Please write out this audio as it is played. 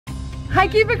Hi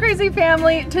Keep It Crazy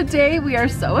family. Today we are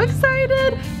so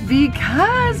excited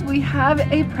because we have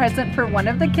a present for one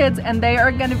of the kids and they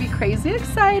are gonna be crazy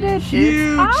excited.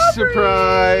 Huge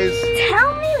surprise.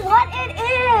 Tell me what it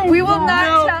is. We will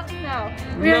not tell, no.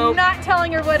 We are not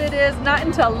telling her what it is, not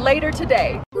until later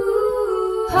today.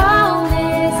 Home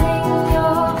is in your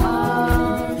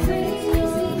arms.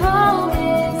 Home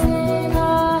is in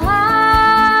our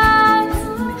hearts.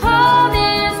 Home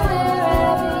is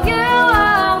wherever you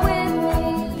are with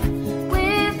me.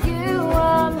 With you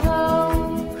I'm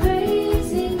home.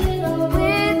 Crazy little.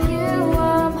 With you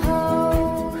I'm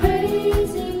home.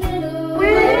 Crazy little.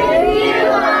 With you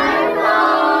I'm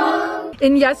home.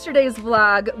 In yesterday's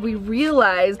vlog, we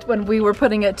realized when we were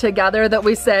putting it together that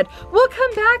we said, we'll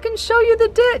come back and show you the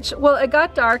ditch. Well, it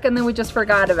got dark and then we just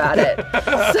forgot about it.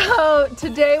 So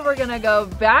today we're gonna go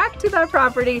back to that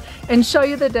property and show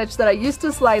you the ditch that I used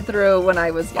to slide through when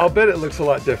I was young. I'll bet it looks a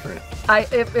lot different.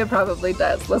 It probably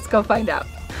does. Let's go find out.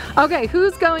 Okay,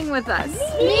 who's going with us?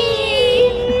 Me.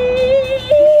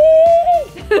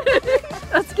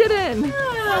 Let's get in.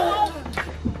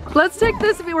 Let's take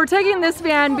this, we're taking this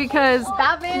van because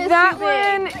that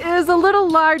one is a little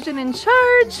large and in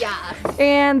charge. Yeah.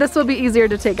 And this will be easier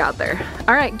to take out there.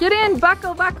 All right, get in,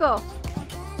 buckle, buckle.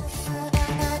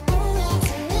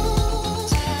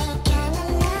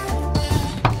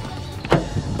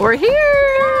 We're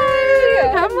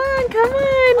here. Come on, come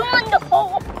on.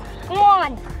 Come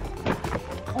on.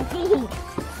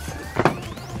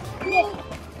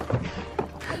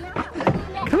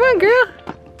 Come on, girl.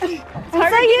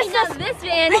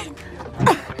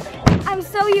 I'm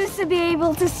so used to be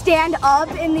able to stand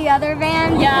up in the other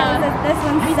van. Yeah. This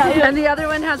one's so And the other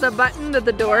one has a button that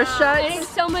the door shuts. And it's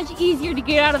so much easier to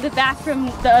get out of the back from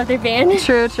the other van.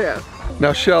 True, true.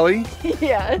 Now, Shelly,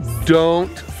 Yes.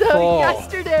 don't fall.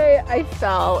 Yesterday I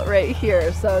fell right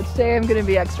here, so today I'm gonna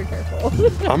be extra careful.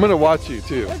 I'm gonna watch you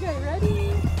too. Okay,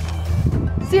 ready?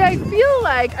 See, I feel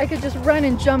like I could just run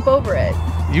and jump over it.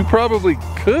 You probably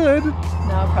could.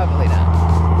 No, probably not.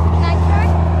 Can I try?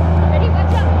 Ready?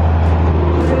 Watch out.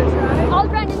 You're gonna try? I'll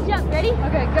run and jump. Ready?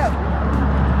 Okay, go.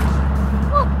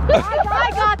 I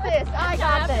got this. I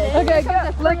got this. Okay,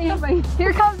 go. Look at me.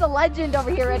 Here comes the legend over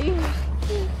here. Ready?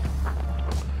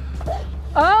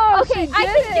 Oh, Okay, she I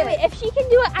did can do it. If she can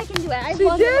do it, I can do it. I She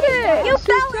love did it. You She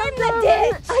fell in the jumped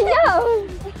ditch. I know.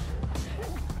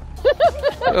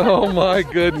 Oh my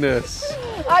goodness.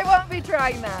 I won't be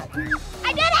trying that. I did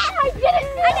it. I did it.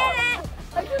 I did it.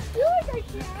 I just feel like I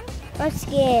can't. I'm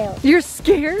scared. You're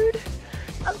scared?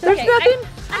 There's Okay, nothing.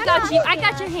 I got you. I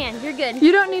got your hand. You're good.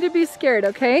 You don't need to be scared,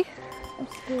 okay?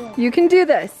 You can do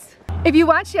this. If you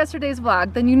watched yesterday's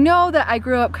vlog, then you know that I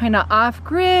grew up kind of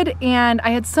off-grid and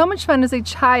I had so much fun as a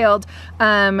child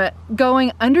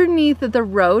going underneath the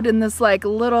road in this like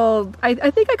little, I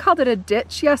think I called it a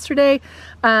ditch yesterday,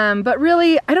 but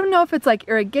really I don't know if it's like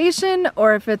irrigation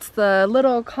or if it's the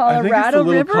little Colorado River. I think it's the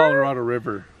little Colorado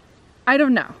River. I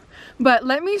don't know. But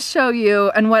let me show you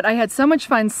and what I had so much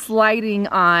fun sliding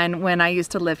on when I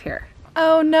used to live here.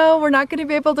 Oh no, we're not gonna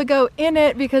be able to go in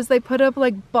it because they put up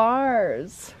like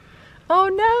bars. Oh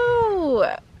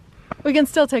no! We can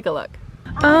still take a look.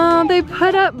 Oh, they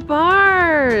put up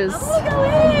bars.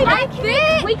 I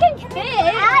think we can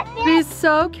fit. Be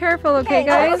so careful, okay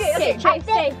guys? Okay, Trey,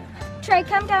 stay. Trey,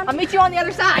 come down. I'll meet you on the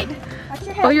other side. Watch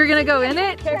your head. Oh, you're gonna go in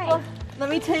it? Careful. Let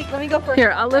me go first.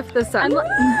 Here, I'll lift this up. I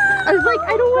was like,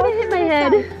 I don't want to hit my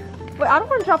head. Wait, I don't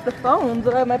want to drop the phones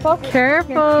out of my pocket.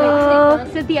 Careful.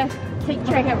 Cynthia, take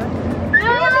Trey over.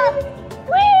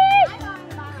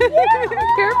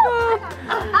 Careful.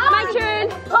 My turn.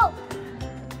 Oh.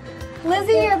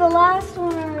 Lizzie, you're the last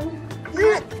one.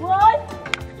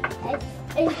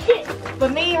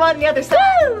 But me on the other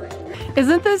side.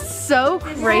 Isn't this so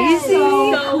crazy?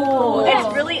 Cool.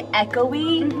 It's really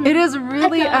echoey. It is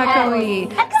really echoey.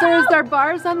 So is there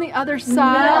bars on the other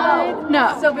side?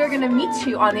 No. So we're gonna meet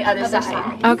you on the other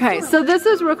side. Okay, so this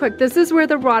is real quick. This is where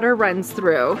the water runs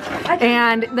through.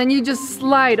 And then you just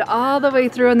slide all the way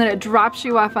through and then it drops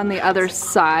you off on the other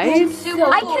side.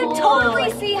 I could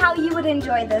totally see how you would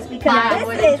enjoy this because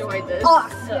this is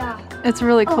awesome. Yeah. It's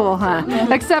really cool, huh?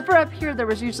 Except for up here, there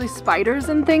was usually spiders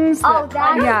and things. Oh,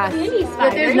 that is yeah.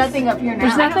 But there's nothing up here now.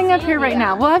 There's nothing up here right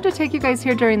now. We'll have to take you guys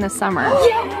here during the summer.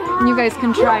 And you guys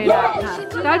can try it out.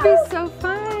 Huh? That'd be so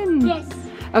fun. Yes.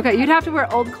 Okay, you'd have to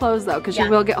wear old clothes though, because you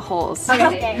will get holes.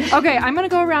 Okay, I'm gonna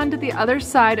go around to the other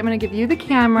side. I'm gonna give you the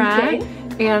camera,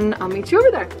 and I'll meet you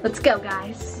over there. Let's go,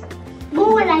 guys.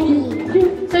 What I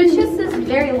need. So it's just this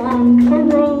very long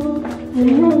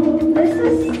This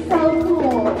is so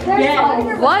cool.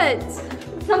 There's What?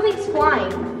 Something's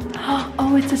flying.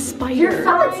 Oh, it's a spider.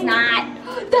 No, it's not.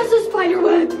 That's a spider.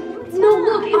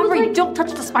 Wait, don't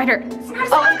touch the spider. It's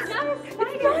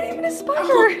not even a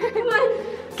spider.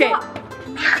 Okay.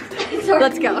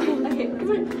 Let's go. Okay,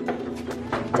 come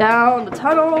on. Down the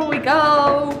tunnel we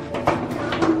go.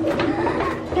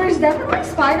 There's definitely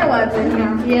spider webs in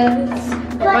here. Yes.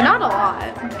 But not a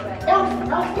lot.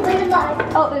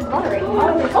 Oh, there's water right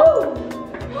here. Oh!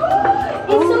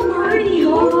 It's so pretty.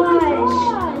 Gosh.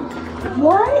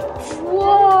 What?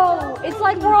 Whoa! It's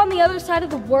like we're on the other side of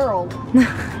the world.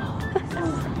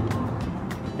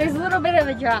 There's a little bit of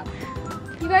a drop.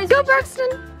 You guys Go, Braxton.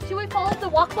 Should we follow the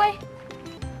walkway?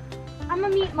 I'm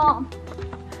gonna meet Mom.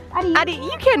 Addie,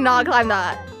 you cannot climb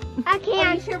that. I can't.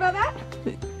 Are you sure about that?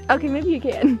 Okay, maybe you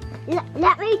can.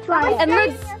 Let me try it. And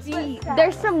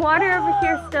there's some water over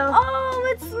here still. Oh,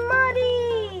 it's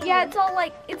muddy. Yeah,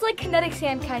 it's like kinetic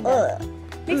sand kind of.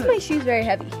 Makes my shoes very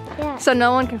heavy. Yeah. So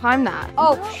no one can climb that.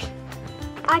 Oh,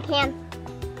 I can.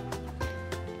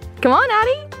 Come on,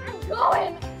 Addie. I'm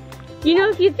going. You know,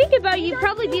 if you think about it, you'd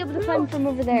probably be able to climb from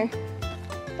over there.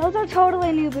 Those are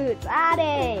totally new boots.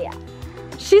 Addie.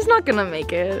 She's not gonna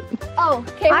make it. Oh,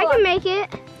 okay. I can make it.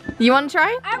 You wanna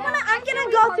try? I'm gonna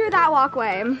go through that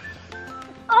walkway.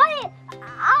 I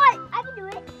can do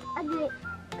it. I can do it.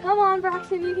 Come on,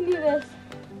 Braxton, you can do this.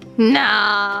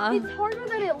 Nah. It's harder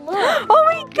than it looks. Oh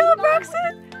my God,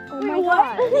 Braxton. Oh my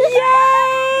god.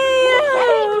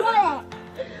 Yay!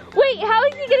 Wait, how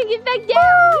is he gonna get back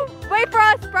down? Wait for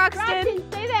us, Braxton.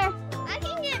 Braxton, stay there. I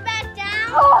can get back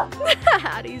down.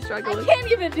 Addie's struggling. I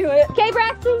can't even do it. Okay,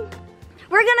 Braxton.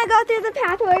 We're gonna go through the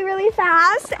pathway really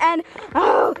fast, and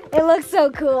oh, it looks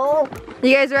so cool.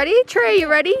 You guys ready? Trey, you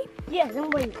ready? Yeah,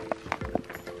 don't wait.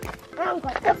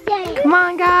 Okay. Come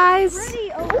on, guys.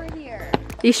 Pretty over here.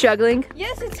 You struggling?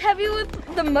 Yes, it's heavy with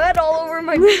the mud all over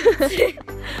my boots.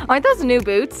 Aren't those new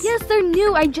boots? Yes, they're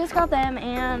new. I just got them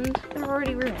and they're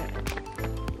already ruined.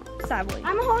 Sadly.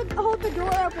 I'm gonna hold the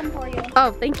door open for you.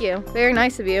 Oh, thank you. Very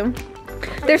nice of you.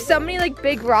 There's so many like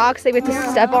big rocks that we have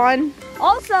to step on.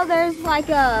 Also, there's like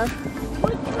a.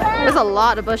 There's a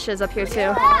lot of bushes up here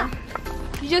too.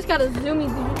 You just gotta zoom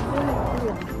in.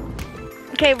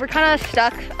 Okay, we're kind of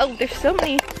stuck. Oh, there's so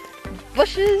many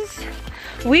bushes.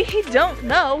 We don't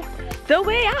know the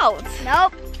way out.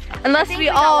 Nope. Unless we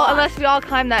all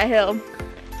climb that hill.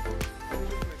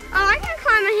 Oh, I can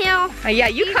climb a hill. Yeah,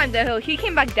 you climbed the hill. He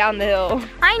came back down the hill.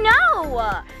 I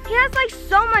know. He has like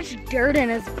so much dirt in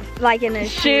his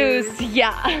Shoes.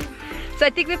 Yeah. So I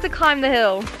think we have to climb the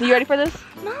hill. You ready for this?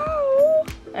 No.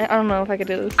 I don't know if I could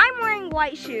do this. I'm wearing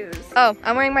white shoes. Oh,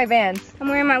 I'm wearing my Vans. I'm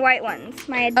wearing my white ones.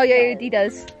 My Adidas. Oh yeah, your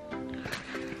Adidas.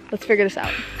 Let's figure this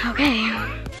out. Okay.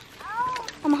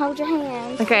 I'm gonna hold your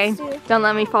hands. Okay, don't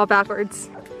let me fall backwards.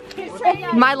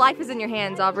 My life is in your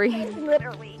hands, Aubrey.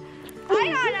 Literally.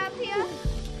 I got up here.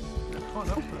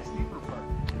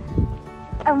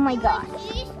 Oh my gosh.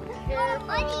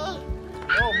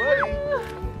 Oh, buddy.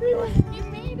 You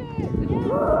made it.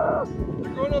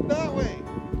 You're going up that way.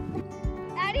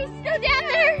 Daddy's still down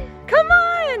there. Come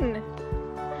on!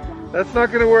 That's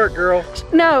not gonna work, girl.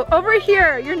 No, over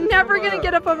here. You're never gonna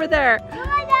get up over there. Come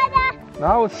on, Dada.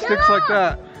 Not with sticks like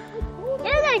that.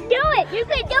 You can do it. You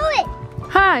can do it.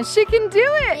 Huh, she can do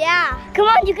it. Yeah. Come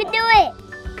on, you can do it.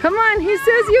 Come on, he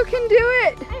says you can do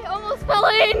it. I almost fell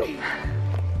in.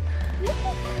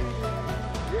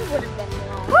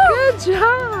 Good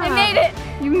job. I made it.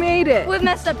 You made it. With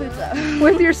messed up boots though.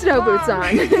 With your snow boots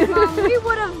on. Mom, we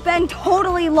would have been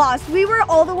totally lost. We were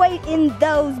all the way in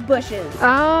those bushes.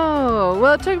 Oh,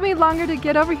 well it took me longer to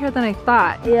get over here than I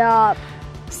thought. Yeah.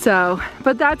 So,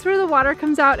 but that's where the water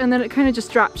comes out and then it kind of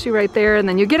just drops you right there and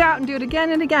then you get out and do it again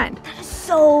and again.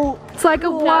 So It's like a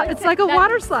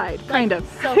water slide, kind of.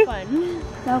 So fun.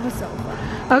 that was so fun.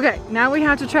 Okay, now we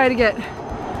have to try to get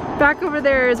back over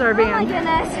there is our Oh my van.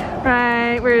 goodness.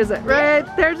 Right, where is it? Right,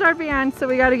 there's our van, so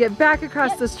we got to get back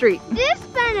across the street. This has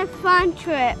been a fun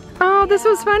trip. Oh, this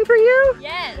was fun for you?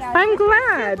 Yes. I'm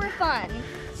glad. Super fun.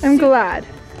 I'm glad.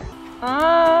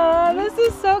 Oh, this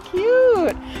is so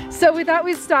cute. So we thought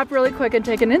we'd stop really quick and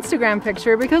take an Instagram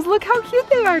picture because look how cute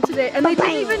they are today. And they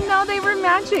didn't even know they were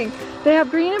matching. They have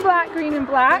green and black, green and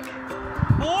black.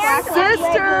 And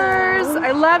Sisters!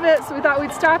 I love it. So we thought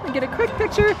we'd stop and get a quick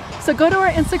picture. So go to our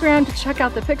Instagram to check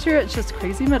out the picture. It's just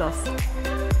Crazy Middles.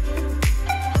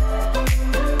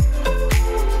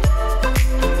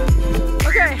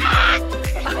 Okay.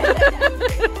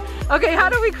 Okay, how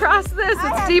do we cross this?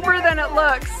 It's deeper than it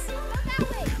looks.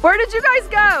 Where did you guys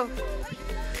go?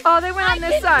 Oh, they went on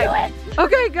this side.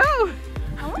 Okay, go.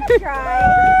 I want to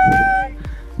try.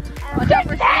 Watch out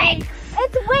for Thanks.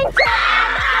 It's winter.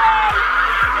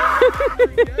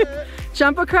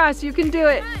 Jump across, you can do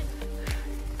it.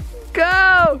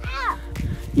 Go.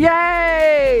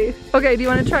 Yay! Okay, do you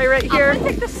want to try right here? I'm gonna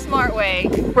take the smart way.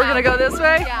 We're gonna go this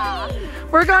way? Yeah.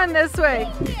 We're going this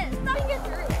way.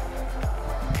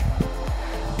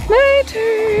 My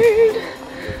turn.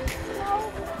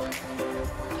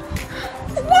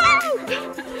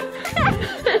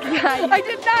 I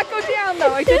did not go down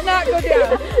though. I did not go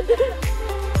down.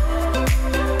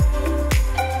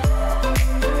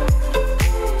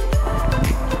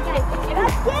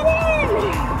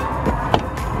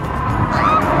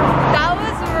 That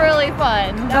was really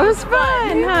fun. That was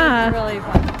fun, huh? Really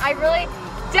fun. I really,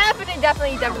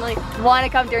 definitely want to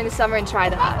come during the summer and try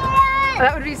that.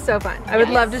 That would be so fun. I would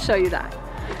love to show you that.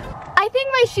 I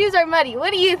think my shoes are muddy.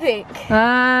 What do you think?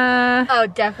 Oh,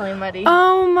 definitely muddy.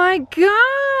 Oh my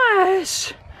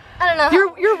gosh. I don't know.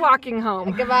 You're walking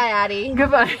home. Goodbye, Addie.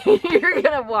 Goodbye. You're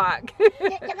gonna walk.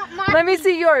 Let me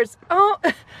see yours. Oh,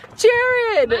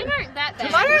 Jared. Mine aren't that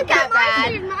bad. Mine aren't that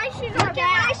bad. My shoes are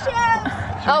bad.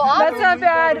 Oh, That's not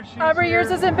bad. Aubrey,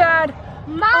 yours isn't bad.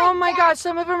 Oh my gosh,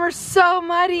 some of them are so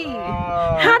muddy.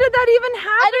 How did that even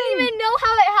happen? I don't even know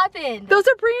how it happened. Those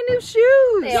are brand new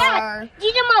shoes. They are.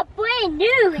 These are my brand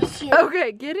new shoes.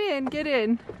 Okay, get in, get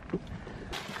in.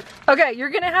 Okay, you're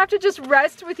gonna have to just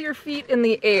rest with your feet in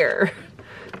the air.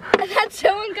 That's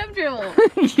so uncomfortable.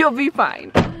 You'll be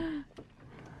fine.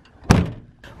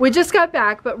 We just got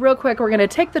back, but real quick, we're gonna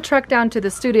take the truck down to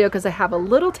the studio because I have a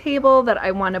little table that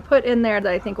I wanna put in there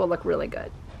that I think will look really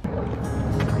good.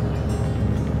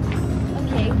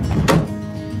 Okay.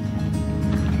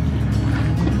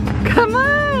 Come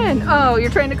on! Oh,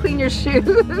 you're trying to clean your shoes?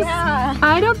 Yeah.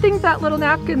 I don't think that little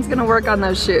napkin's gonna work on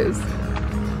those shoes.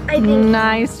 I think.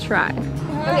 Nice try.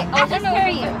 Okay, I'll just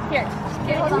carry you. Here.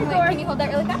 Here, hold on. Can you hold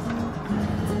that really fast?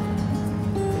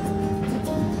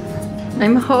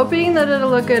 I'm hoping that it'll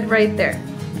look good right there.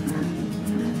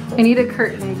 I need a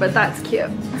curtain, but that's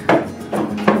cute.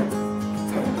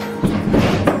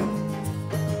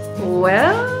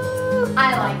 Well,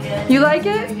 I like it. you like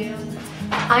it?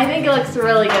 I think it looks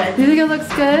really good. You think it looks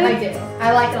good? I do.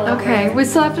 I like it a lot. Okay, we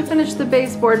still have to finish the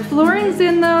baseboard. Flooring's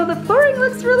in though. The flooring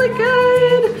looks really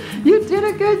good. You did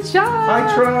a good job.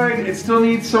 I tried. It still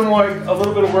needs some like a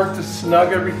little bit of work to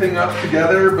snug everything up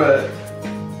together, but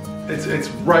it's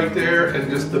right there, and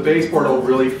just the baseboard will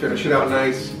really finish it out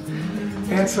nice.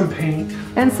 And some paint.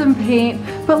 And some paint.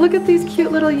 But look at these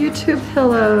cute little YouTube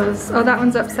pillows. Oh, that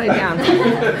one's upside down.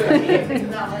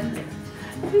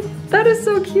 That is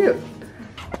so cute.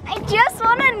 I just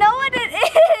want to know what it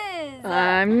is.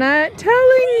 I'm not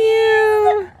telling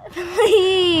you.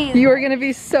 Please. You are gonna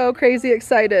be so crazy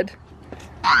excited.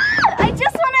 I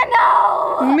just want to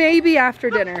know. Maybe after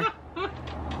dinner.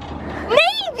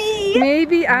 Maybe.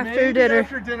 Maybe after Maybe dinner.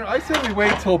 after dinner. I said we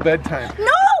wait till bedtime.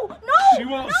 No. She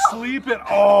won't sleep at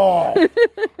all. No.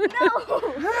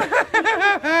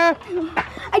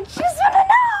 I just want to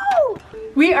know.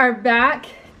 We are back,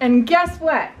 and guess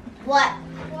what? What?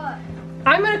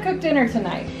 I'm gonna cook dinner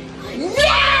tonight. I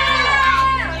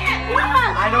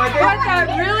know I did. What that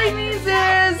really means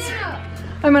is,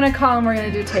 I'm gonna call and we're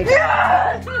gonna do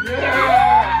takeout. So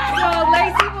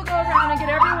Lacey will go around and get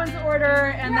everyone's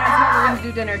order, and that's how we're gonna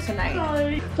do dinner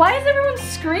tonight. Why is everyone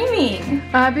screaming?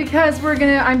 Because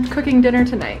I'm cooking dinner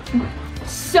tonight.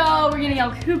 So we're gonna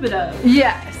yell Cupido.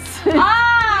 Yes.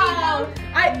 Oh!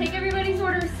 I take everybody's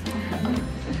orders.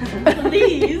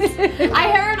 Please.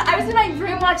 I was in my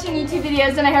room watching YouTube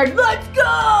videos and I heard, let's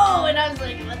go! And I was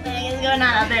like, what the heck is going on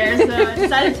out there? So I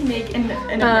decided to make an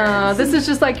appearance. This is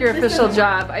just like your official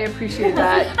job. I appreciate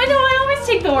that. I know, I always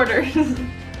take the orders.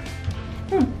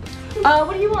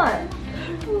 What do you want?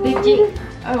 Big G.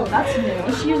 Oh, that's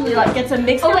new. She usually like gets a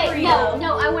mixed burrito.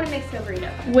 No, I want a mixed burrito.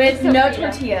 With no burrito.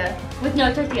 tortilla. With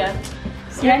no tortilla.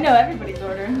 See, I know everybody's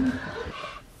order.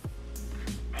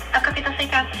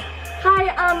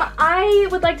 Hi, I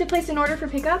would like to place an order for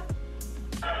pickup.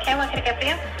 Okay, what can I get for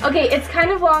you? Okay, it's kind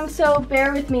of long, so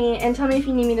bear with me and tell me if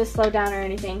you need me to slow down or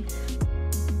anything.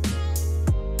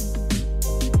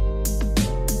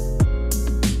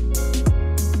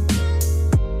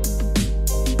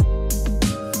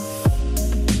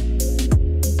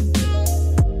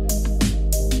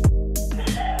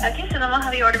 Okay, so then we'll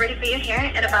have your order ready for you here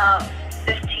in about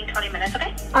 15-20 minutes,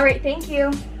 okay? All right, thank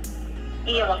you.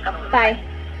 You're welcome. Bye.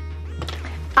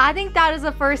 I think that is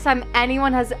the first time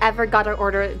anyone has ever got an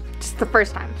order. Just the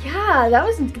first time. Yeah, that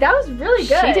was really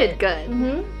good. She did good.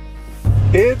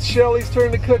 Mm-hmm. It's Shelly's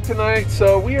turn to cook tonight,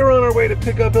 so we are on our way to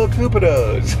pick up El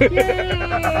Cupidos.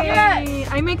 Yay!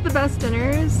 I make the best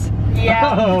dinners.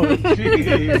 Yeah. Oh,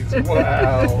 jeez,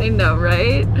 wow. I know,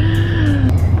 right?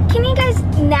 Can you guys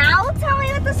now tell me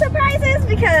what the surprise is?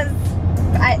 Because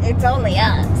it's only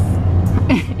us.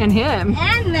 And him.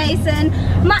 And Mason.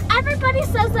 Everybody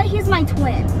says that he's my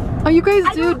twin. Oh, you guys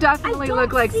I do don't- definitely I don't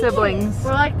look like see siblings.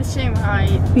 We're like the same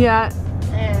height. Yeah.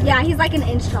 And Yeah, he's like an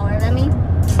inch taller than me.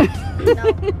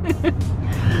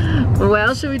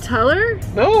 Well, should we tell her?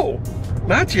 No,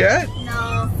 not yet.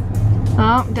 No.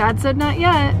 Oh, Dad said not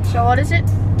yet. so what is it?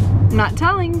 Not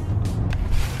telling.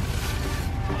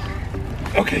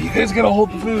 Okay, you guys gotta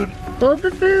hold the food. Hold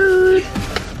the food.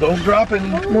 Don't drop any.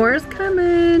 More is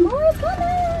coming.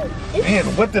 Man,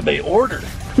 what did they order?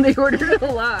 They ordered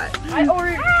a lot. I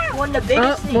ordered one of the Oh,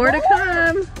 biggest things. more to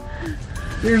come.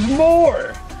 There's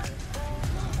more.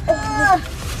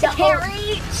 Can't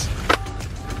reach.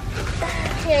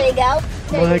 Here you go.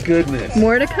 My goodness.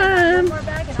 More to come. More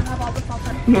bag and I'll have all the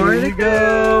sauce. More Here to you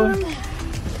go.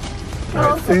 All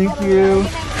right, thank you.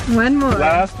 One more.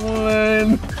 Last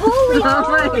one. Holy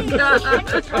Oh my god.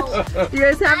 You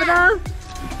guys have it all?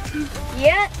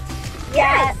 Yes.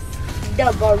 The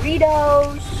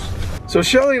burritos. So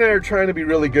Shelly and I are trying to be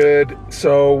really good.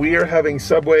 So we are having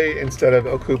Subway instead of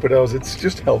El Cupido's. It's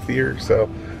just healthier. So,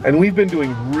 and we've been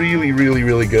doing really, really,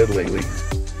 really good lately.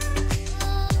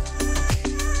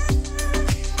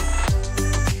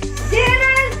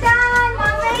 Dinner's done.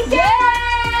 Mom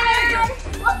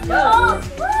made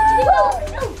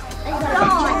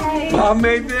dinner. Mom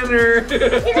made dinner.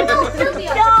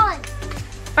 Done.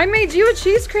 I made you a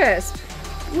cheese crisp.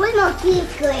 With no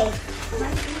cheese crisp.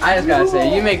 I just gotta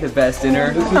say, you make the best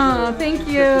dinner. Oh, thank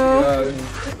you.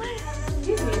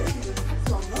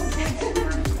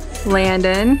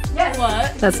 Landon.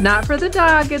 What? That's not for the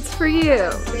dog, it's for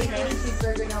you.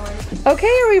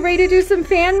 Okay, are we ready to do some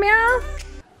fan mail?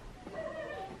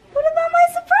 What about my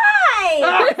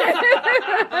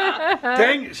surprise?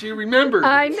 Dang it, she remembered.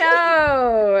 I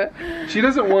know. She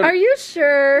doesn't want Are it. you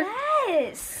sure?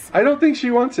 Yes. I don't think she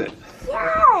wants it.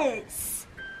 Yes.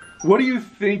 What do you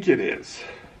think it is?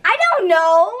 I don't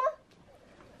know.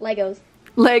 Legos.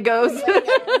 Legos.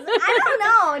 I don't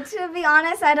know. To be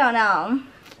honest, I don't know.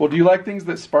 Well, do you like things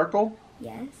that sparkle?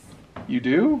 Yes. You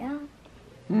do? Yeah.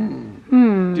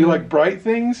 Do you like bright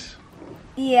things?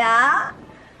 Yeah.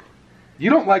 You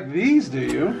don't like these, do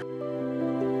you?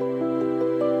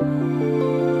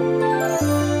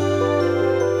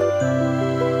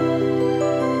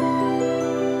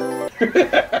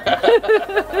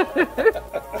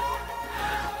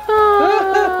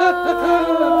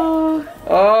 Oh.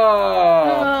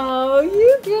 Oh. Oh,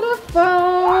 you get a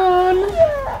phone.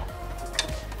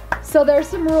 So there's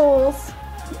some rules.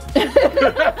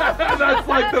 That's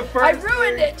like the first. I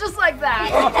ruined it just like that.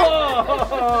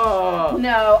 Oh.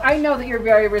 No, I know that you're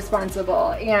very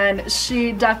responsible and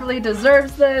she definitely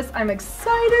deserves this. I'm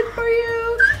excited for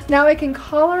you. Now I can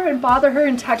call her and bother her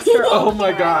and text her. Oh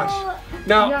my gosh.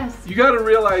 Now, Yes. you got to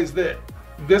realize that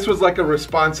this was like a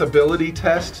responsibility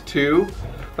test too.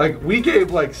 Like we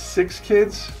gave like 6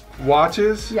 kids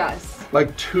watches Yes.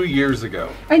 like 2 years ago.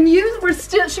 And you were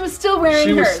still, she was still wearing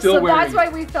She was hers. still so wearing that's it. why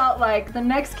we felt like the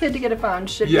next kid to get a phone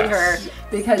should Yes. be her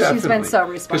because she's been so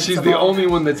responsible. Because she's the only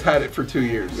one that's had it for 2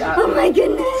 years. Yeah. Oh my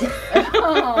goodness.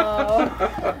 Oh.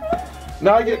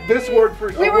 Now I get this word for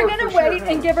We were gonna wait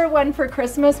and give her one for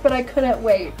Christmas, but I couldn't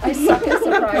wait. I suck at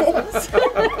surprises.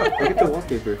 Look at the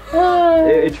wallpaper. Oh.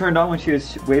 It turned on when she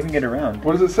was waving it around.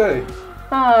 What does it say?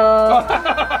 Oh.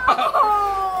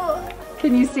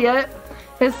 Can you see it?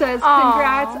 It says,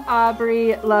 congrats,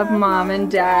 Aubrey. Love mom and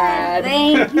dad.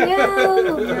 Thank you.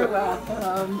 You're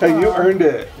welcome. Hey, you earned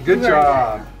it. Good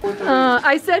job.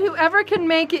 I said whoever can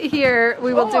make it here,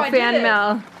 we will do I fan did it.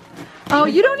 mail. Oh,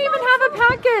 you don't even have a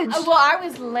package. Well, I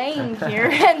was laying here,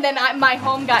 and then my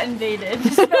home got invaded.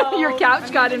 So. Your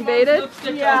couch got invaded?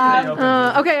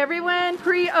 Yeah. Okay, everyone,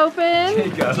 pre-open.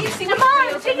 You see, come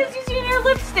on, take us using your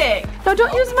lipstick. No,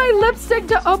 don't use my lipstick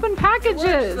to open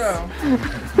packages.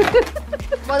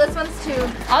 Well, this one's too.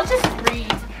 I'll just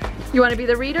read. You want to be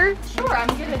the reader? Sure, I'm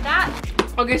good at that.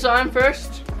 Okay, so I'm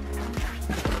first.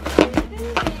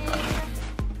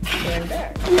 And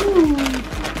there.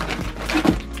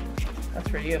 That's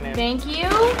for you, man. Thank you.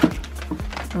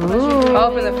 Ooh.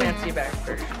 I'll open the fancy bag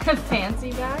first.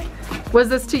 Fancy bag? Was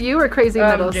this to you or Crazy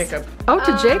Middles? Jacob. Oh,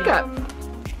 to Jacob.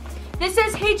 This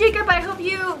says, hey Jacob, I hope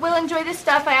you will enjoy this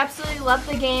stuff. I absolutely love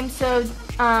the game, so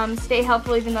stay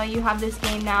helpful even though you have this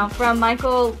game now. From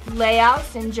Michael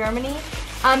Layouts in Germany.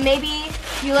 Maybe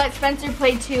you let Spencer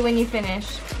play too when you finish.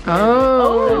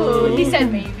 Oh. He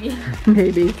said maybe.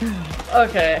 Maybe.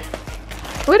 Okay.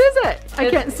 What is it? I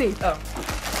can't see. Oh.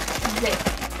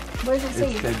 What does it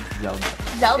say? It said Zelda.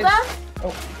 Zelda?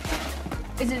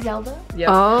 Is it Zelda?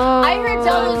 Oh. I heard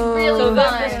Zelda's really So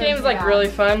fun. this game's like really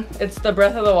fun. It's the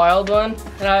Breath of the Wild one,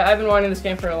 and I've been wanting this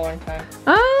game for a long time.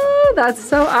 Oh, Oh, that's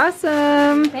so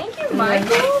awesome. Thank you, Michael.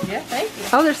 Yeah, thank you.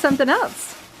 Oh, there's something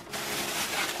else.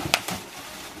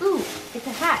 Ooh, it's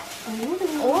a hat.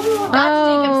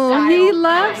 Oh, he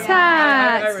loves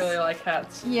hats. I really like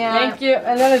hats. Yeah. Thank you.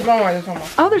 And then there's one more. There's one more.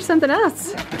 Oh, there's something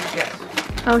else. Yes.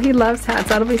 Oh, he loves hats.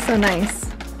 That'll be so nice.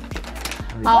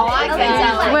 Oh, I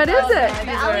got What is it?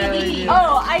 LED.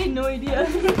 Oh, I had no idea.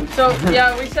 So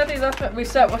yeah, we set these up. We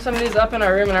set some of these up in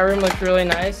our room, and our room looks really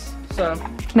nice. So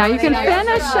Now you can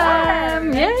finish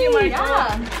them. thank you, Yay.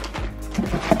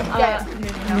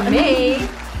 Michael. Me.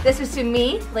 This is to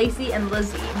me, Lacey, and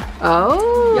Lizzie.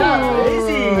 Oh.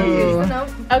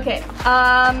 Okay.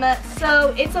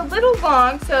 So it's a little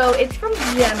long. So it's from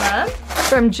Gemma,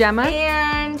 From Gemma.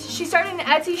 and she started an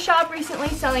Etsy shop recently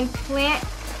selling plant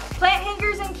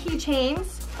hangers and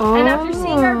keychains. And after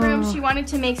seeing our room, she wanted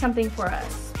to make something for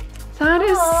us. That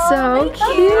is so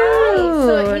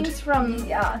So it cute. means from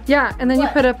Yeah, and then you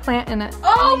put a plant in it.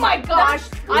 Oh my gosh,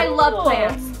 I love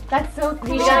plants. That's so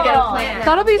cool. We should get a plant.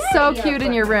 That'll be so cute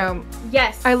in your room.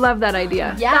 Yes. I love that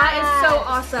idea. That is so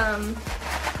awesome.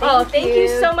 Thank you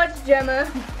so much, Gemma.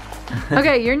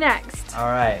 Okay, you're next. All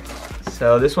right.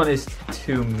 So this one is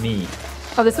to me.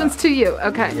 Oh, this one's to you.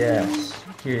 Okay. Yes.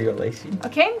 Here you go, Lacey.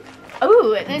 Okay.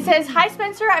 Ooh, it says, "Hi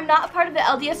Spencer, I'm not a part of the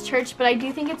LDS church, but I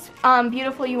do think it's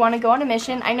beautiful you want to go on a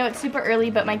mission. I know it's super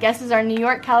early, but my guesses are New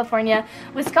York, California,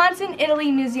 Wisconsin, Italy,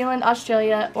 New Zealand,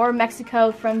 Australia, or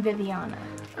Mexico from Viviana."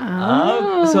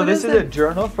 Oh, so what this is is it? a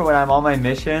journal for when I'm on my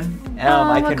mission.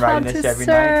 I can write in this every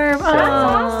serve. night. So,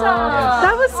 Oh,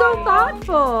 that was so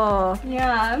thoughtful.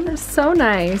 Yeah. That's so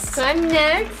nice. So I'm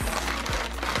next.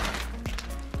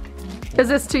 Is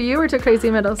this to you or to Crazy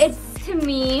Middles? It's to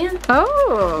me.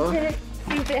 Oh.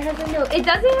 See if it has a note. It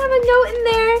doesn't have a note in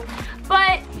there,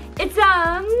 but it's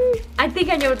I think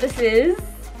I know what this is.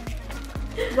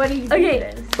 What do you think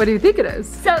it is? What do you think it is?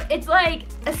 So it's like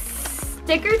a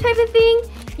sticker type of thing.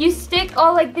 You stick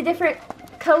all like the different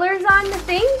colors on the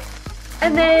thing,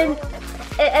 and then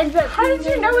it ends up. How did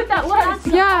you know what that was?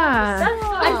 Yeah.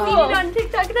 I've seen it on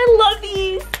TikTok and I love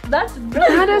these. That's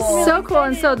really That is so cool.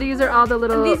 And so these are all the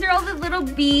little. And these are all the little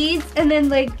beads, and then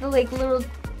like the little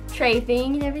tray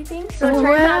thing and everything. So it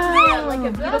turns out to be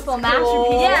like a beautiful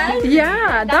masterpiece. Yes.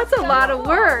 Yeah, that's a lot of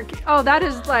work. Oh, that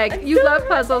is like, you love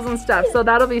puzzles and stuff, so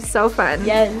that'll be so fun.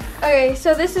 Yes. Okay,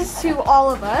 so this is to all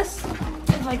of us.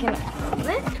 If I can open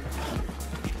it.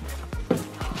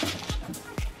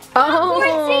 Oh.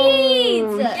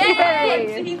 Seeds!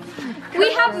 Yay!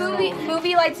 We have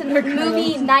movie lights and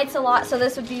movie nights a lot, so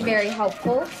this would be very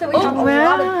helpful. So we have a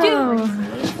lot of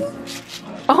different seeds.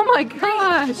 Oh my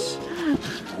gosh.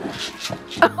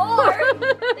 Or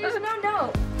there's no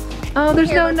note. Oh,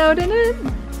 there's no note in it?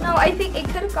 No, I think it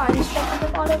could have gotten stuck at the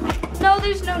bottom. No,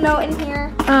 there's no note in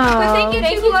here. Oh. But thank you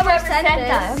to whoever sent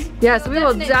this. Yes, we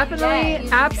will Definitely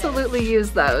definitely, absolutely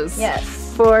use those. Yes.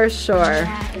 For sure.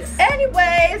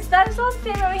 Anyways, that is all the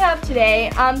time that we have today.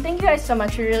 Thank you guys so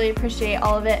much. We really appreciate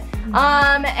all of it.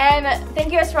 And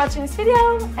thank you guys for watching this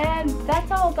video. And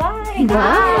that's all. Bye. Bye.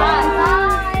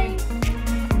 Bye.